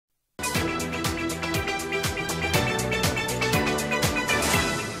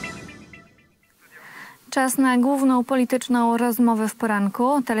Czas na główną polityczną rozmowę w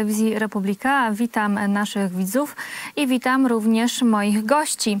poranku Telewizji Republika. Witam naszych widzów i witam również moich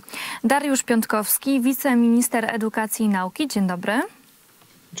gości. Dariusz Piontkowski, Wiceminister Edukacji i Nauki. Dzień dobry.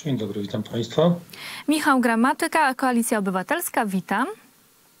 Dzień dobry, witam Państwa. Michał, Gramatyka, Koalicja Obywatelska. Witam.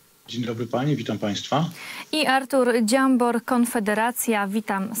 Dzień dobry Pani, witam Państwa. I Artur, Dziambor, Konfederacja.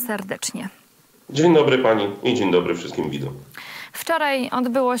 Witam serdecznie. Dzień dobry Pani i dzień dobry wszystkim widzom. Wczoraj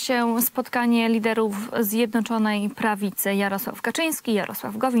odbyło się spotkanie liderów Zjednoczonej Prawicy. Jarosław Kaczyński,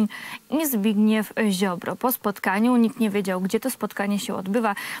 Jarosław Gowin i Zbigniew Ziobro. Po spotkaniu nikt nie wiedział, gdzie to spotkanie się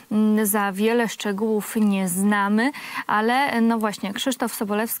odbywa. Za wiele szczegółów nie znamy, ale no właśnie Krzysztof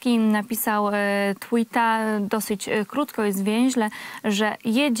Sobolewski napisał tweeta dosyć krótko i zwięźle, że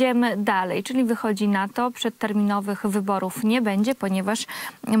jedziemy dalej. Czyli wychodzi na to, przedterminowych wyborów nie będzie, ponieważ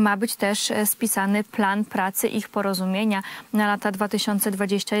ma być też spisany plan pracy ich porozumienia na lata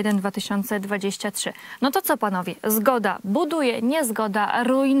 2021-2023. No to co panowie? Zgoda buduje, niezgoda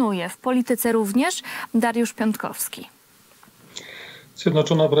rujnuje. W polityce również Dariusz Piontkowski.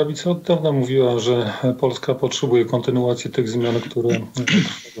 Zjednoczona Prawica od dawna mówiła, że Polska potrzebuje kontynuacji tych zmian, które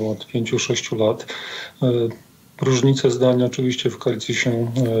trwają od 5-6 lat. Różnice zdań oczywiście w koalicji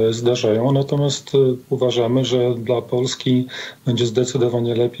się zdarzają, natomiast uważamy, że dla Polski będzie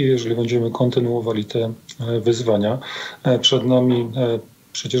zdecydowanie lepiej, jeżeli będziemy kontynuowali te wyzwania. Przed nami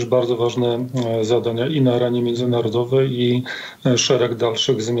przecież bardzo ważne zadania i na arenie międzynarodowej, i szereg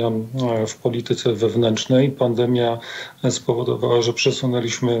dalszych zmian w polityce wewnętrznej. Pandemia spowodowała, że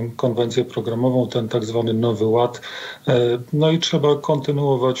przesunęliśmy konwencję programową, ten tak zwany Nowy Ład. No i trzeba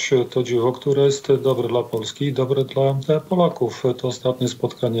kontynuować to dzieło, które jest dobre dla Polski i dobre dla Polaków. To ostatnie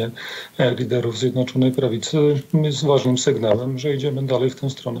spotkanie liderów Zjednoczonej Prawicy jest ważnym sygnałem, że idziemy dalej w tę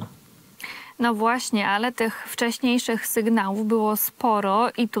stronę. No właśnie, ale tych wcześniejszych sygnałów było sporo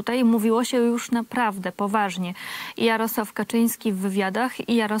i tutaj mówiło się już naprawdę poważnie. I Jarosław Kaczyński w wywiadach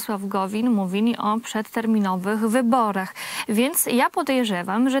i Jarosław Gowin mówili o przedterminowych wyborach. Więc ja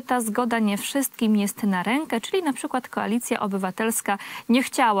podejrzewam, że ta zgoda nie wszystkim jest na rękę, czyli na przykład Koalicja Obywatelska nie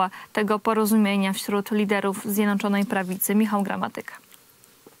chciała tego porozumienia wśród liderów Zjednoczonej Prawicy. Michał, Gramatyka.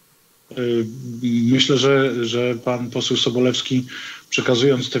 Myślę, że pan poseł Sobolewski,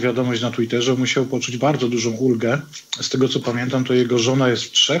 przekazując tę wiadomość na Twitterze, musiał poczuć bardzo dużą ulgę. Z tego co pamiętam, to jego żona jest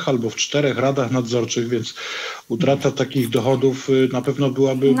w 3 albo w 4 radach nadzorczych, więc utrata takich dochodów na pewno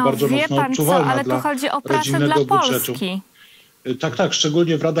byłaby bardzo mocno odczuwalna. Ale tu chodzi o pracę dla Polski. Tak,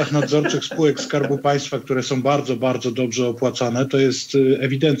 szczególnie w radach nadzorczych spółek Skarbu Państwa, które są bardzo, bardzo dobrze opłacane. To jest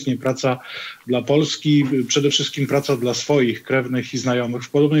ewidentnie praca dla Polski, przede wszystkim praca dla swoich krewnych i znajomych. W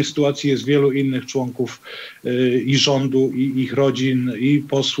podobnej sytuacji jest wielu innych członków i rządu, i ich rodzin, i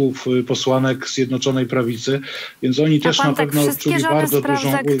posłów, posłanek Zjednoczonej Prawicy, więc oni też na pewno odczuli bardzo dużą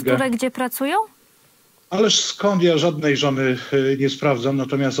ulgę. Które gdzie pracują? Ależ skąd, ja żadnej żony nie sprawdzam,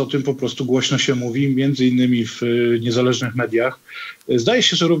 natomiast o tym po prostu głośno się mówi, między innymi w niezależnych mediach. Zdaje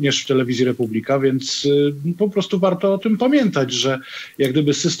się, że również w Telewizji Republika, więc po prostu warto o tym pamiętać, że jak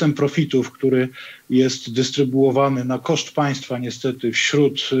gdyby system profitów, który jest dystrybuowany na koszt państwa niestety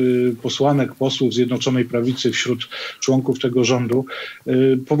wśród posłanek, posłów Zjednoczonej Prawicy, wśród członków tego rządu,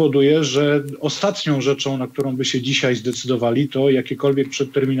 powoduje, że ostatnią rzeczą, na którą by się dzisiaj zdecydowali, to jakiekolwiek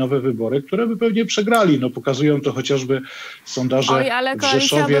przedterminowe wybory, które by pewnie przegrali. No, pokazują to chociażby sondaże. Oj, ale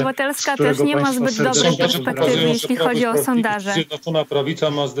Koalicja Obywatelska też nie ma zbyt dobrej perspektywy, jeśli chodzi o sondaże. Zjednoczona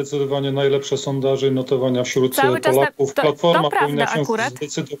Prawica ma zdecydowanie najlepsze sondaże i notowania wśród Polaków. Platforma powinna się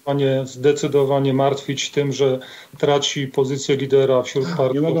zdecydowanie martwić tym, że traci pozycję lidera wśród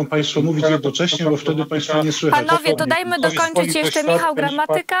partii. Nie mogą Państwo mówić jednocześnie, bo wtedy Państwa nie słychać. Panowie, to dajmy dokończyć jeszcze Michał,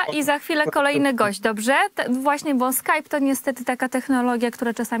 Gramatyka i za chwilę kolejny gość, dobrze? Właśnie, bo Skype to niestety taka technologia,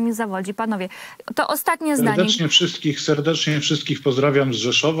 która czasami zawodzi. Panowie, to ostatnie zdanie. Serdecznie wszystkich pozdrawiam z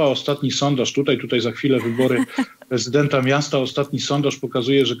Rzeszowa. Ostatni sondaż tutaj za chwilę wybory prezydenta miasta. Ostatni sondaż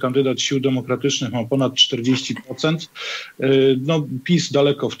pokazuje, że kandydat Sił Demokratycznych ma ponad 40%. No, PiS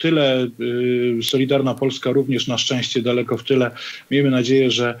daleko w tyle, Solidarna Polska również na szczęście daleko w tyle. Miejmy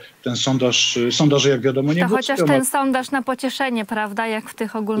nadzieję, że ten sondaże jak wiadomo nie to chociaż ten sondaż na pocieszenie, prawda, jak w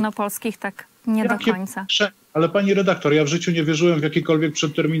tych ogólnopolskich, tak nie do końca. Ale pani redaktor, ja w życiu nie wierzyłem w jakiekolwiek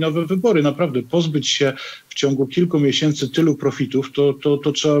przedterminowe wybory. Naprawdę pozbyć się w ciągu kilku miesięcy tylu profitów,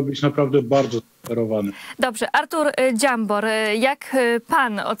 to trzeba być naprawdę bardzo zdeterminowany. Dobrze, Artur, Dziambor, jak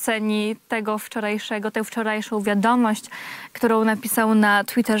pan oceni tę wczorajszą wiadomość, którą napisał na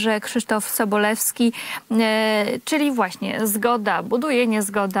Twitterze Krzysztof Sobolewski, czyli właśnie zgoda buduje,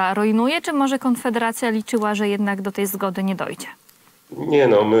 niezgoda rujnuje, czy może Konfederacja liczyła, że jednak do tej zgody nie dojdzie? Nie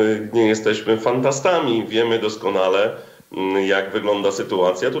no, my nie jesteśmy fantastami. Wiemy doskonale, jak wygląda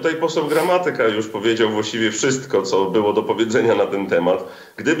sytuacja. Tutaj poseł Gramatyka już powiedział właściwie wszystko, co było do powiedzenia na ten temat.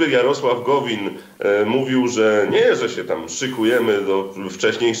 Gdyby Jarosław Gowin mówił, że nie, że się tam szykujemy do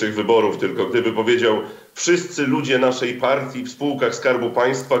wcześniejszych wyborów, tylko gdyby powiedział, wszyscy ludzie naszej partii w spółkach Skarbu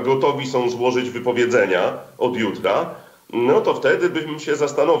Państwa gotowi są złożyć wypowiedzenia od jutra, no to wtedy bym się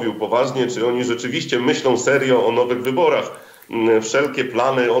zastanowił poważnie, czy oni rzeczywiście myślą serio o nowych wyborach. Wszelkie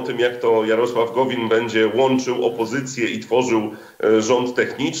plany o tym, jak to Jarosław Gowin będzie łączył opozycję i tworzył rząd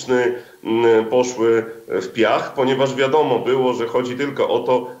techniczny, poszły w piach, ponieważ wiadomo było, że chodzi tylko o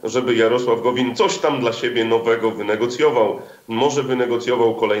to, żeby Jarosław Gowin coś tam dla siebie nowego wynegocjował. Może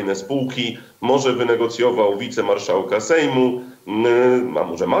wynegocjował kolejne spółki, może wynegocjował wicemarszałka Sejmu, a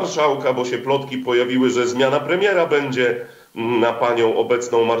może marszałka, bo się plotki pojawiły, że zmiana premiera będzie na panią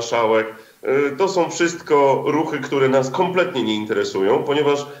obecną marszałek. To są wszystko ruchy, które nas kompletnie nie interesują,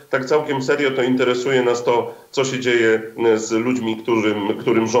 ponieważ tak całkiem serio to interesuje nas to, co się dzieje z ludźmi,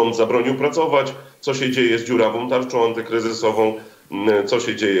 którym rząd zabronił pracować, co się dzieje z dziurawą tarczą antykryzysową, co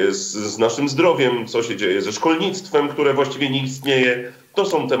się dzieje z naszym zdrowiem, co się dzieje ze szkolnictwem, które właściwie nie istnieje. To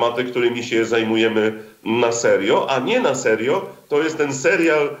są tematy, którymi się zajmujemy na serio, a nie na serio to jest ten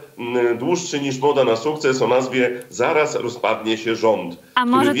serial dłuższy niż moda na sukces o nazwie Zaraz rozpadnie się rząd. A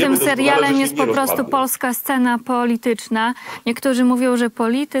może tym serialem jest po prostu polska scena polityczna? Niektórzy mówią, że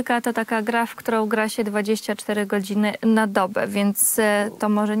polityka to taka gra, w którą gra się 24 godziny na dobę, więc to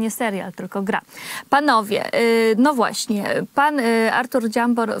może nie serial, tylko gra. Panowie, no właśnie, pan Artur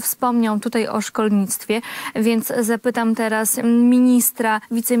Dziambor wspomniał tutaj o szkolnictwie, więc zapytam teraz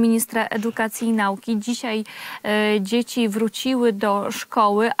wiceministra edukacji i nauki. Dzisiaj dzieci wróciły do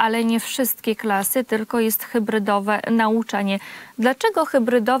szkoły, ale nie wszystkie klasy, tylko jest hybrydowe nauczanie. Dlaczego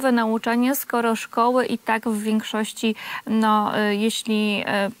hybrydowe nauczanie, skoro szkoły i tak w większości, no jeśli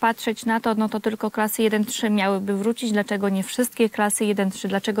patrzeć na to, no to tylko klasy 1-3 miałyby wrócić? Dlaczego nie wszystkie klasy 1-3?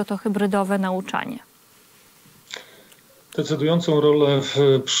 Dlaczego to hybrydowe nauczanie? Decydującą rolę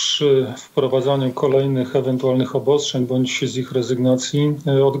przy wprowadzaniu kolejnych ewentualnych obostrzeń bądź z ich rezygnacji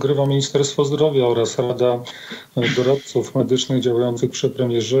odgrywa Ministerstwo Zdrowia oraz Rada Doradców Medycznych działających przy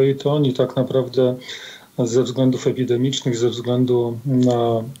premierze i to oni tak naprawdę ze względów epidemicznych, ze względu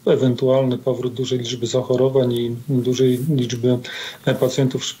na ewentualny powrót dużej liczby zachorowań i dużej liczby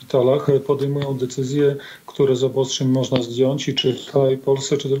pacjentów w szpitalach podejmują decyzje, które z obostrzeń można zdjąć i czy w całej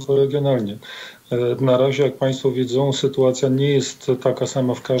Polsce, czy tylko regionalnie. Na razie, jak Państwo wiedzą, sytuacja nie jest taka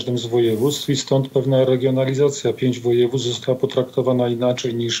sama w każdym z województw i stąd pewna regionalizacja. 5 województw została potraktowana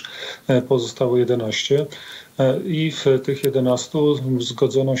inaczej niż pozostałe 11. I w tych 11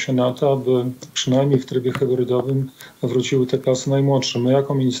 zgodzono się na to, aby przynajmniej w trybie hybrydowym wróciły te klasy najmłodsze. My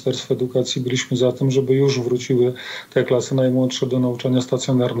jako Ministerstwo Edukacji byliśmy za tym, żeby już wróciły te klasy najmłodsze do nauczania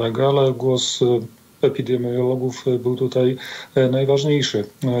stacjonarnego, ale głos epidemiologów był tutaj najważniejszy.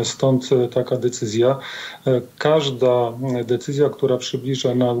 Stąd taka decyzja. Każda decyzja, która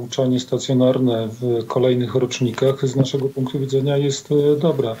przybliża nauczanie stacjonarne w kolejnych rocznikach, z naszego punktu widzenia jest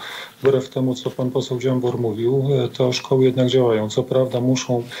dobra. Wbrew temu, co pan poseł Dziambor mówił, to szkoły jednak działają. Co prawda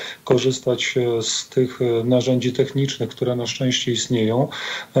muszą korzystać z tych narzędzi technicznych, które na szczęście istnieją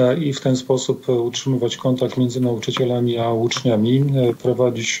i w ten sposób utrzymywać kontakt między nauczycielami a uczniami,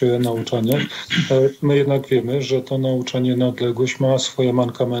 prowadzić nauczanie. My jednak wiemy, że to nauczanie na odległość ma swoje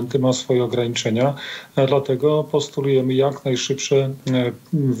mankamenty, ma swoje ograniczenia, dlatego postulujemy jak najszybsze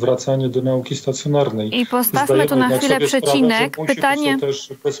wracanie do nauki stacjonarnej. I postawmy tu na chwilę przecinek. Pytanie to też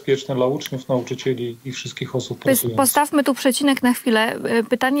bezpieczne dla uczniów, nauczycieli i wszystkich osób pracujących. Postawmy tu przecinek na chwilę.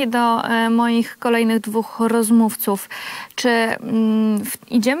 Pytanie do moich kolejnych dwóch rozmówców. Czy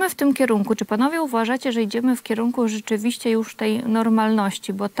idziemy w tym kierunku? Czy panowie uważacie, że idziemy w kierunku rzeczywiście już tej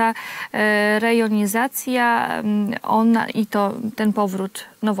normalności? Bo ta rejonizacja, ona i to ten powrót,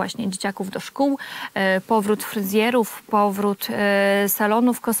 no właśnie, dzieciaków do szkół, powrót fryzjerów, powrót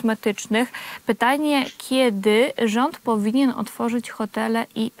salonów kosmetycznych. Pytanie, kiedy rząd powinien otworzyć hotele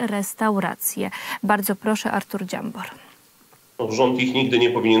i restauracje? Bardzo proszę, Artur Dziambor. Rząd ich nigdy nie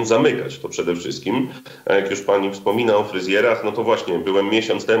powinien zamykać, to przede wszystkim. Jak już pani wspomina o fryzjerach, no to właśnie byłem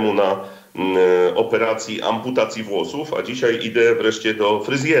miesiąc temu na operacji amputacji włosów, a dzisiaj idę wreszcie do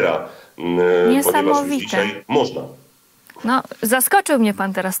fryzjera, ponieważ już dzisiaj można. No, zaskoczył mnie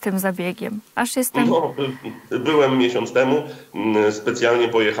pan teraz tym zabiegiem. Aż jestem... No, byłem miesiąc temu, specjalnie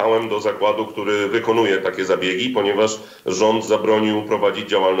pojechałem do zakładu, który wykonuje takie zabiegi, ponieważ rząd zabronił prowadzić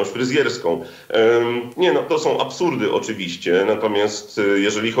działalność fryzjerską. Nie, no to są absurdy oczywiście, natomiast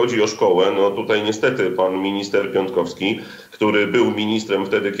jeżeli chodzi o szkołę, no tutaj niestety pan minister Piontkowski, który był ministrem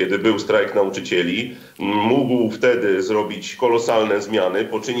wtedy, kiedy był strajk nauczycieli, mógł wtedy zrobić kolosalne zmiany,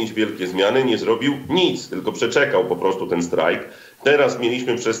 poczynić wielkie zmiany, nie zrobił nic, tylko przeczekał po prostu ten strajk. strajk. Teraz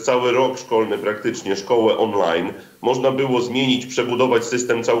mieliśmy przez cały rok szkolny praktycznie szkołę online. Można było zmienić, przebudować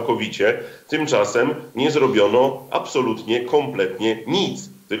system całkowicie. Tymczasem nie zrobiono absolutnie, kompletnie nic.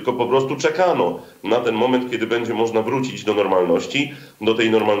 Tylko po prostu czekano na ten moment, kiedy będzie można wrócić do normalności, do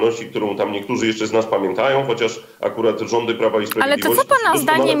tej normalności, którą tam niektórzy jeszcze z nas pamiętają, chociaż akurat rządy Prawa i Sprawiedliwości... Ale to co pana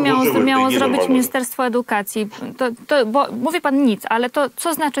zdaniem miało zrobić Ministerstwo Edukacji? Bo mówi pan nic, ale to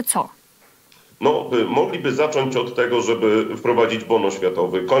co znaczy co? No, mogliby zacząć od tego, żeby wprowadzić bon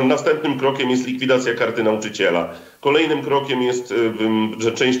oświatowy. Następnym krokiem jest likwidacja karty nauczyciela. Kolejnym krokiem jest,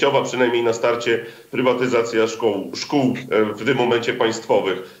 że częściowa, przynajmniej na starcie, prywatyzacja szkół w tym momencie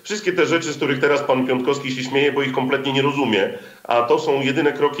państwowych. Wszystkie te rzeczy, z których teraz pan Piontkowski się śmieje, bo ich kompletnie nie rozumie, a to są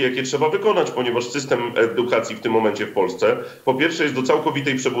jedyne kroki, jakie trzeba wykonać, ponieważ system edukacji w tym momencie w Polsce po pierwsze jest do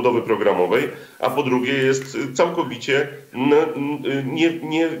całkowitej przebudowy programowej, a po drugie jest całkowicie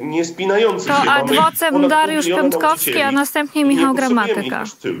nie spinający się. To ad vocem Dariusz Piontkowski, a następnie Michał Gramatyka.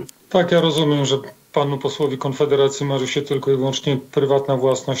 Tak, ja rozumiem, że panu posłowi Konfederacji marzy się tylko i wyłącznie prywatna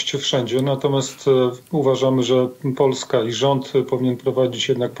własność wszędzie. Natomiast uważamy, że Polska i rząd powinien prowadzić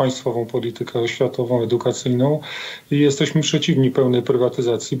jednak państwową politykę oświatową, edukacyjną i jesteśmy przeciwni pełnej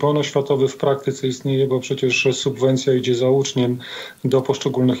prywatyzacji. Bon oświatowy w praktyce istnieje, bo przecież subwencja idzie za uczniem do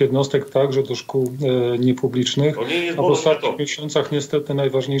poszczególnych jednostek, także do szkół niepublicznych. A w ostatnich miesiącach niestety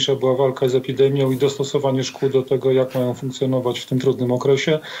najważniejsza była walka z epidemią i dostosowanie szkół do tego, jak mają funkcjonować w tym trudnym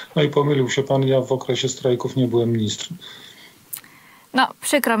okresie. No i pomylił się pan, ja w okresie strajków nie byłem ministrem. No,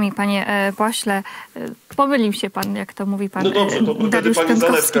 przykro mi, panie pośle. Pomylił się pan, jak to mówi pan. No dobrze, to Dariusz pani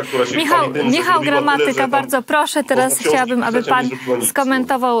Zalewska, która się Michał Gramatyka, tyle, bardzo proszę. Teraz chciałabym, aby pan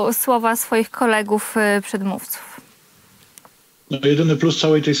skomentował słowa swoich kolegów przedmówców. No, jedyny plus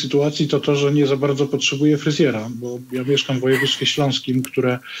całej tej sytuacji to to, że nie za bardzo potrzebuję fryzjera, bo ja mieszkam w województwie śląskim,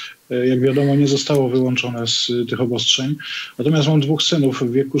 które, jak wiadomo, nie zostało wyłączone z tych obostrzeń. Natomiast mam 2 synów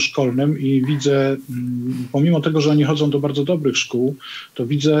w wieku szkolnym i widzę, pomimo tego, że oni chodzą do bardzo dobrych szkół, to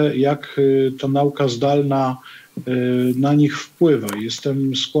widzę, jak ta nauka zdalna na nich wpływa.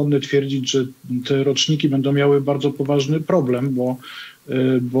 Jestem skłonny twierdzić, że te roczniki będą miały bardzo poważny problem,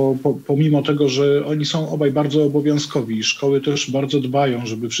 bo pomimo tego, że oni są obaj bardzo obowiązkowi i szkoły też bardzo dbają,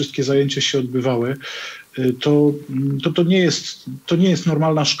 żeby wszystkie zajęcia się odbywały, to nie jest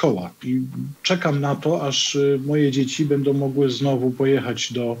normalna szkoła. I czekam na to, aż moje dzieci będą mogły znowu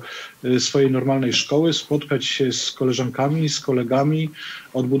pojechać do swojej normalnej szkoły, spotkać się z koleżankami, z kolegami,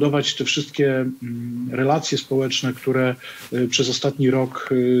 odbudować te wszystkie relacje społeczne, które przez ostatni rok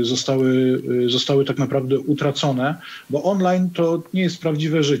zostały tak naprawdę utracone, bo online to nie jest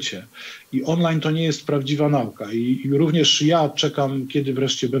prawdziwe życie. I online to nie jest prawdziwa nauka. I również ja czekam, kiedy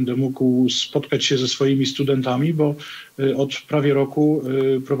wreszcie będę mógł spotkać się ze swoimi studentami, bo od prawie roku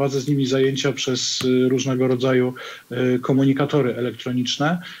prowadzę z nimi zajęcia przez różnego rodzaju komunikatory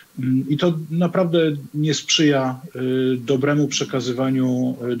elektroniczne. I to naprawdę nie sprzyja dobremu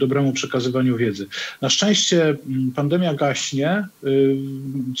przekazywaniu wiedzy. Na szczęście pandemia gaśnie,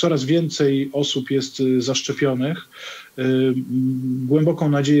 coraz więcej osób jest zaszczepionych. Głęboką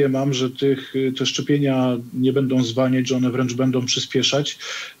nadzieję mam, że te szczepienia nie będą zwalniać, że one wręcz będą przyspieszać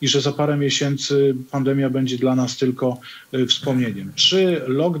i że za parę miesięcy pandemia będzie dla nas tylko wspomnieniem. Czy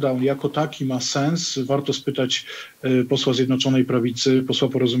lockdown jako taki ma sens? Warto spytać posła Zjednoczonej Prawicy, posła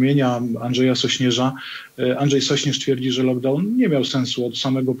Porozumienia Andrzeja Sośnierza. Andrzej Sośnierz twierdzi, że lockdown nie miał sensu od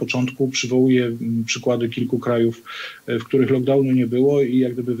samego początku. Przywołuje przykłady kilku krajów, w których lockdownu nie było i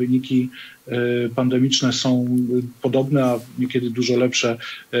jak gdyby wyniki pandemiczne są podobne, a niekiedy dużo lepsze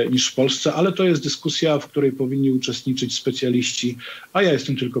niż w Polsce, ale to jest dyskusja, w której powinni uczestniczyć specjaliści, a ja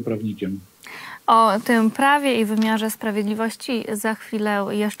jestem tylko prawnikiem. O tym prawie i wymiarze sprawiedliwości za chwilę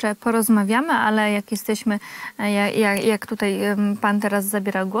jeszcze porozmawiamy, ale jak jesteśmy, jak tutaj pan teraz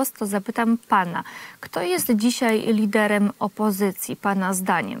zabiera głos, to zapytam pana, kto jest dzisiaj liderem opozycji, pana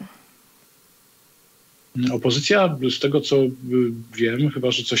zdaniem? Opozycja, z tego co wiem,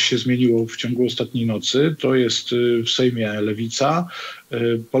 chyba że coś się zmieniło w ciągu ostatniej nocy, to jest w Sejmie Lewica,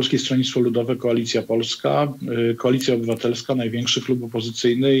 Polskie Stronnictwo Ludowe, Koalicja Polska, Koalicja Obywatelska, największy klub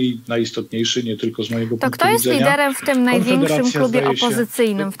opozycyjny i najistotniejszy nie tylko z mojego punktu widzenia. To kto jest liderem w tym największym klubie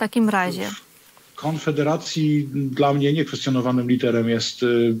opozycyjnym w takim razie? Konfederacji dla mnie niekwestionowanym liderem jest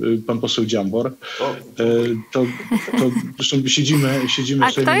pan poseł Dziambor. Zresztą siedzimy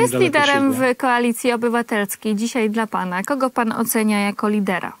A kto jest liderem w Koalicji Obywatelskiej dzisiaj dla pana? Kogo pan ocenia jako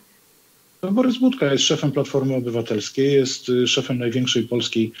lidera? Borys Budka jest szefem Platformy Obywatelskiej, jest szefem największej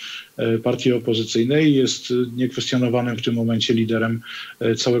polskiej partii opozycyjnej i jest niekwestionowanym w tym momencie liderem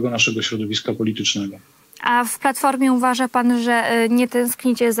całego naszego środowiska politycznego. A w Platformie uważa pan, że nie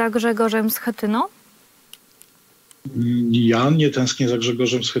tęsknicie za Grzegorzem Schetyną? Ja nie tęsknię za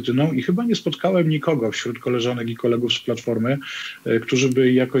Grzegorzem Schetyną i chyba nie spotkałem nikogo wśród koleżanek i kolegów z Platformy, którzy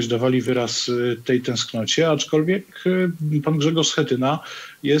by jakoś dawali wyraz tej tęsknocie, aczkolwiek pan Grzegorz Schetyna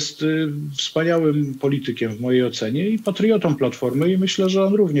jest wspaniałym politykiem w mojej ocenie i patriotą Platformy i myślę, że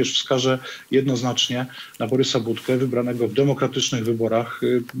on również wskaże jednoznacznie na Borysa Budkę, wybranego w demokratycznych wyborach.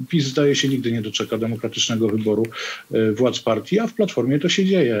 PiS zdaje się nigdy nie doczeka demokratycznego wyboru władz partii, a w Platformie to się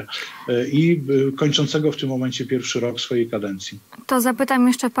dzieje i kończącego w tym momencie pierwszy rok swojej kadencji. To zapytam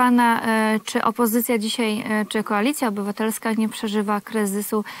jeszcze pana, czy opozycja dzisiaj, czy Koalicja Obywatelska nie przeżywa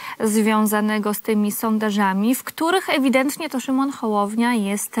kryzysu związanego z tymi sondażami, w których ewidentnie to Szymon Hołownia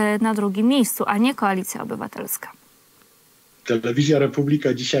jest na drugim miejscu, a nie Koalicja Obywatelska. Telewizja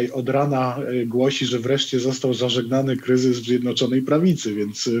Republika dzisiaj od rana głosi, że wreszcie został zażegnany kryzys w Zjednoczonej Prawicy,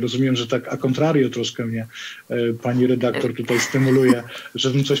 więc rozumiem, że tak a contrario troszkę mnie pani redaktor tutaj stymuluje,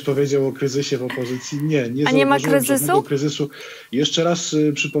 żebym coś powiedział o kryzysie w opozycji. Nie nie ma kryzysu? Kryzysu. Jeszcze raz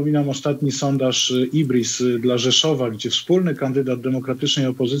przypominam ostatni sondaż Ibris dla Rzeszowa, gdzie wspólny kandydat demokratycznej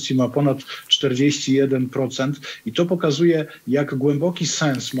opozycji ma ponad 41% i to pokazuje, jak głęboki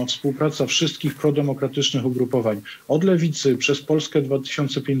sens ma współpraca wszystkich prodemokratycznych ugrupowań. Od lewicy przez Polskę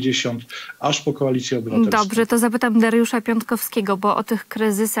 2050, aż po Koalicję Obywatelską. Dobrze, to zapytam Dariusza Piontkowskiego, bo o tych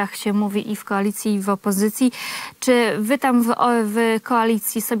kryzysach się mówi i w koalicji, i w opozycji. Czy wy tam w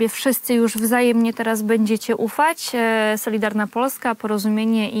koalicji sobie wszyscy już wzajemnie teraz będziecie ufać? Solidarna Polska,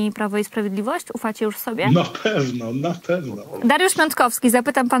 Porozumienie i Prawo i Sprawiedliwość? Ufacie już sobie? Na pewno, na pewno. Dariusz Piontkowski,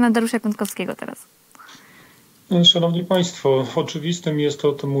 zapytam pana Dariusza Piontkowskiego teraz. Szanowni Państwo, oczywistym jest to,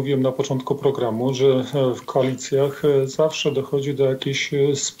 o tym mówiłem na początku programu, że w koalicjach zawsze dochodzi do jakichś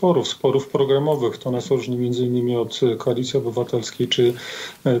sporów programowych. To nas różni między innymi od Koalicji Obywatelskiej czy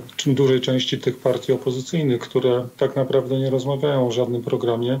dużej części tych partii opozycyjnych, które tak naprawdę nie rozmawiają o żadnym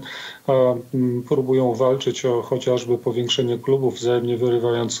programie, a próbują walczyć o chociażby powiększenie klubów, wzajemnie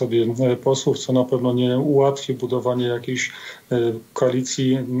wyrywając sobie posłów, co na pewno nie ułatwi budowanie jakiejś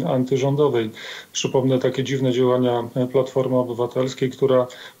koalicji antyrządowej. Przypomnę takie dziwne działania Platformy Obywatelskiej, która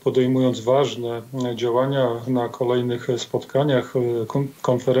podejmując ważne działania na kolejnych spotkaniach,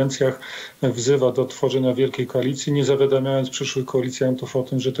 konferencjach wzywa do tworzenia wielkiej koalicji, nie zawiadamiając przyszłych koalicjantów o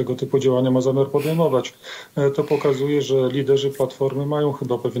tym, że tego typu działania ma zamiar podejmować. To pokazuje, że liderzy Platformy mają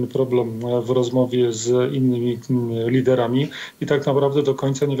chyba pewien problem w rozmowie z innymi liderami i tak naprawdę do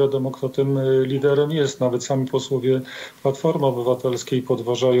końca nie wiadomo, kto tym liderem jest. Nawet sami posłowie Platformy Obywatelskiej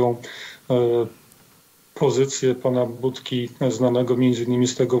podważają pozycję pana Budki, znanego między innymi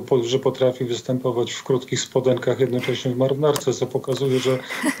z tego, że potrafi występować w krótkich spodenkach, jednocześnie w marynarce, co pokazuje, że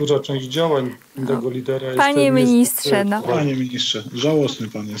duża część działań tego lidera jest... Panie ministrze, no. Panie ministrze, żałosny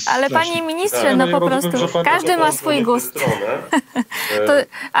pan jest. Ale strasznie. panie ministrze, no po prostu każdy ma swój gust. To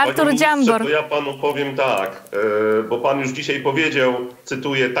Artur, Dziambor. To ja panu powiem tak, bo pan już dzisiaj powiedział,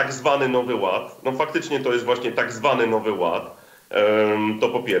 cytuję, tak zwany Nowy Ład. No faktycznie to jest właśnie tak zwany Nowy Ład. To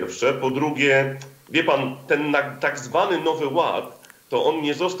po pierwsze. Po drugie, wie pan, ten tak zwany Nowy Ład, to on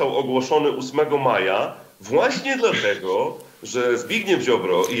nie został ogłoszony 8 maja właśnie dlatego, że Zbigniew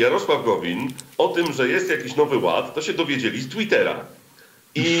Ziobro i Jarosław Gowin o tym, że jest jakiś Nowy Ład, to się dowiedzieli z Twittera.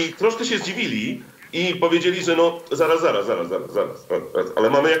 I troszkę się zdziwili i powiedzieli, że no zaraz, ale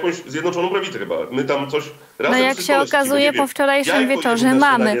mamy jakąś Zjednoczoną Prawicę chyba. My tam coś razem... No jak się okazuje po wczorajszym wieczorze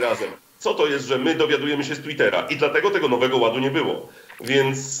mamy. Co to jest, że my dowiadujemy się z Twittera i dlatego tego Nowego Ładu nie było.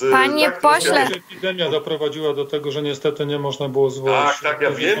 Więc... Panie pośle... Epidemia doprowadziła do tego, że niestety nie można było zwołać... Tak,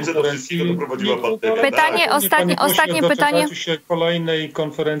 ja wiem, że do wszystkiego doprowadziła pandemia. Pytanie, ostatnie pytanie. Się kolejnej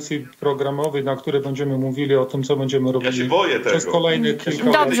konferencji programowej, na której będziemy mówili o tym, co będziemy robili. Ja się boję tego. Przez kolejnych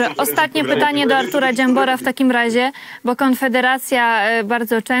kilka... Dobrze, ostatnie pytanie do Artura Dziambora w takim razie, bo Konfederacja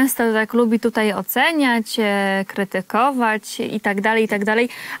bardzo często tak lubi tutaj oceniać, krytykować i tak dalej, i tak dalej.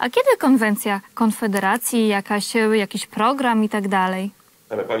 A kiedy konwencja Konfederacji, jakiś program i tak dalej?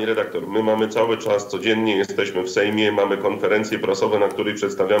 Ale pani redaktor, my mamy cały czas, codziennie jesteśmy w Sejmie, mamy konferencje prasowe, na których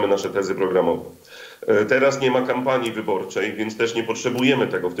przedstawiamy nasze tezy programowe. Teraz nie ma kampanii wyborczej, więc też nie potrzebujemy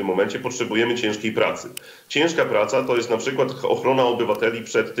tego w tym momencie, potrzebujemy ciężkiej pracy. Ciężka praca to jest na przykład ochrona obywateli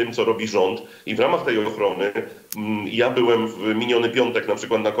przed tym, co robi rząd i w ramach tej ochrony ja byłem w miniony piątek na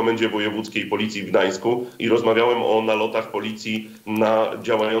przykład na Komendzie Wojewódzkiej Policji w Gdańsku i rozmawiałem o nalotach policji na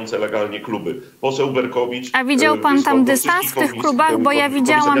działające legalnie kluby. Poseł Berkowicz... A widział pan tam dystans w tych klubach? Bo ja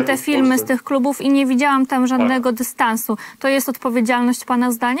widziałam te filmy z tych klubów i nie widziałam tam żadnego dystansu. To jest odpowiedzialność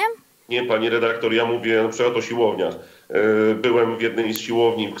pana zdaniem? Nie, pani redaktor, ja mówię na przykład o siłowniach. Byłem w jednej z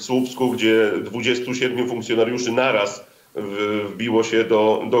siłowni w Słupsku, gdzie 27 funkcjonariuszy naraz wbiło się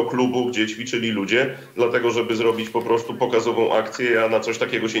do klubu, gdzie ćwiczyli ludzie, dlatego żeby zrobić po prostu pokazową akcję. Ja na coś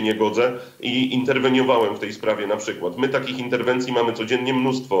takiego się nie godzę i interweniowałem w tej sprawie na przykład. My takich interwencji mamy codziennie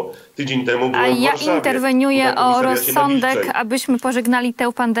mnóstwo. Tydzień temu byłem w Warszawie. Ja interweniuję o rozsądek, abyśmy pożegnali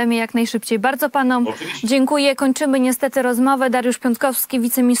tę pandemię jak najszybciej. Bardzo panom dziękuję. Kończymy niestety rozmowę. Dariusz Piontkowski,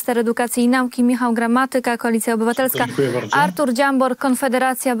 wiceminister edukacji i nauki, Michał, Gramatyka, Koalicja Obywatelska, Artur, Dziambor,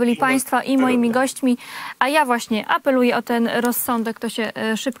 Konfederacja byli państwa i moimi gośćmi. A ja właśnie apeluję o ten rozsądek, to się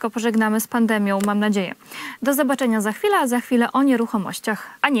szybko pożegnamy z pandemią, mam nadzieję. Do zobaczenia za chwilę, a za chwilę o nieruchomościach,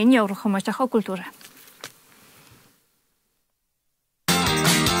 a nie o nieruchomościach, o kulturze.